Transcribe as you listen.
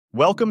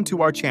Welcome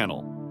to our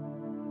channel.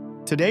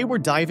 Today we're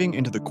diving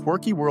into the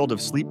quirky world of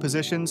sleep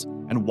positions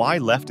and why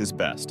left is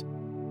best.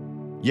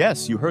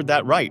 Yes, you heard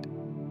that right.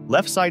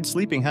 Left side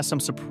sleeping has some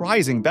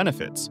surprising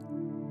benefits.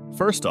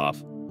 First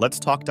off, let's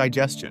talk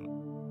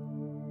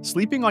digestion.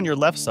 Sleeping on your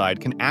left side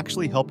can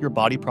actually help your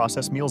body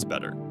process meals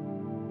better.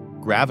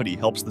 Gravity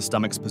helps the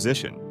stomach's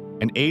position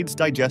and aids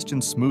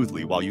digestion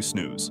smoothly while you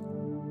snooze.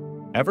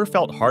 Ever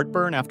felt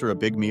heartburn after a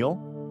big meal?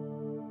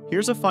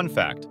 Here's a fun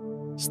fact.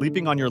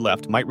 Sleeping on your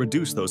left might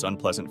reduce those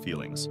unpleasant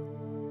feelings.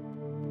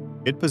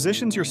 It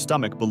positions your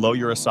stomach below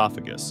your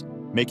esophagus,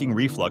 making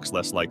reflux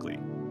less likely.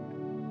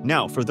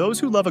 Now, for those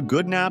who love a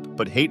good nap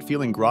but hate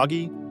feeling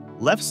groggy,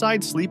 left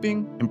side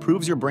sleeping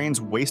improves your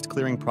brain's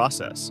waste-clearing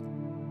process.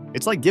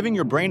 It's like giving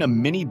your brain a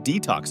mini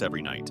detox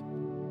every night.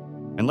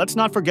 And let's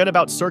not forget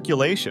about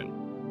circulation.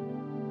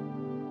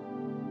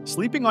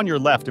 Sleeping on your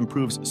left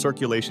improves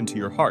circulation to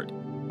your heart,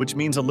 which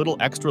means a little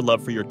extra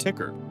love for your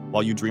ticker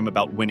while you dream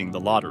about winning the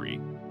lottery.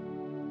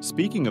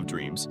 Speaking of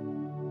dreams,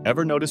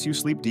 ever notice you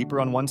sleep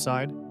deeper on one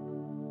side?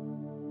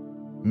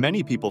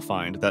 Many people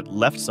find that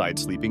left side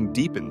sleeping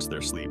deepens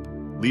their sleep,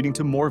 leading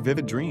to more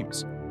vivid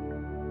dreams.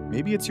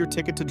 Maybe it's your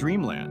ticket to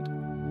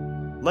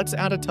dreamland. Let's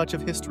add a touch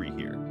of history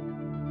here.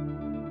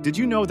 Did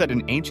you know that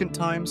in ancient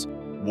times,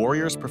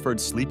 warriors preferred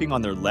sleeping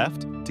on their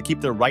left to keep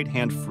their right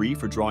hand free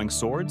for drawing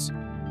swords?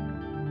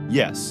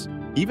 Yes,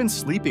 even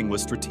sleeping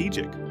was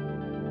strategic.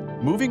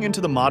 Moving into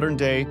the modern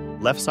day,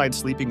 left side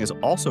sleeping is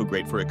also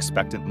great for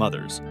expectant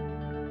mothers.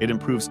 It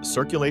improves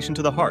circulation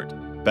to the heart,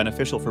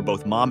 beneficial for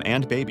both mom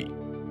and baby.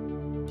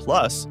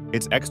 Plus,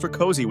 it's extra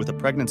cozy with a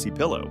pregnancy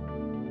pillow.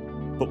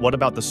 But what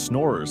about the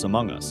snorers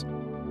among us?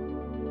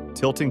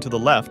 Tilting to the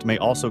left may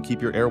also keep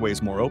your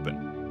airways more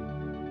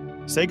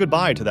open. Say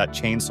goodbye to that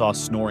chainsaw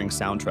snoring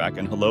soundtrack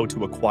and hello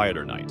to a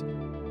quieter night.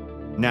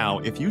 Now,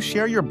 if you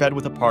share your bed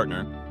with a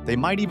partner, they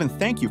might even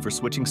thank you for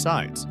switching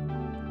sides.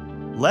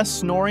 Less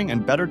snoring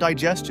and better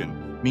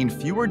digestion mean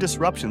fewer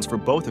disruptions for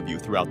both of you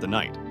throughout the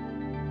night.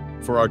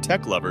 For our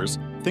tech lovers,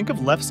 think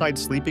of left side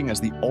sleeping as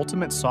the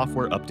ultimate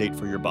software update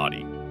for your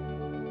body.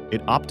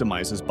 It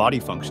optimizes body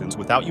functions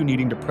without you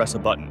needing to press a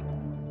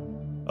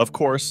button. Of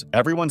course,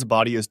 everyone's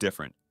body is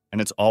different,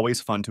 and it's always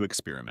fun to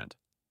experiment.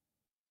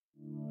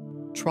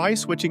 Try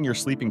switching your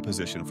sleeping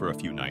position for a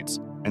few nights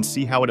and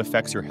see how it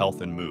affects your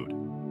health and mood.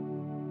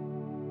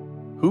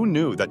 Who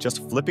knew that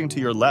just flipping to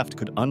your left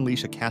could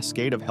unleash a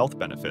cascade of health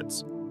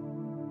benefits?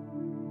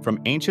 From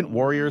ancient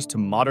warriors to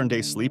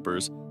modern-day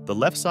sleepers, the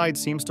left side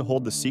seems to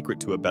hold the secret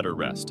to a better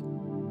rest.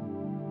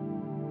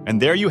 And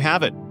there you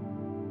have it.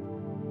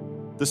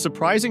 The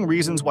surprising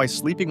reasons why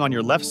sleeping on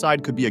your left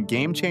side could be a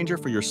game changer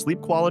for your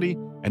sleep quality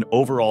and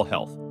overall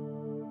health.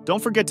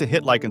 Don't forget to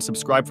hit like and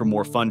subscribe for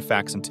more fun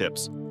facts and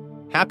tips.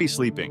 Happy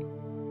sleeping!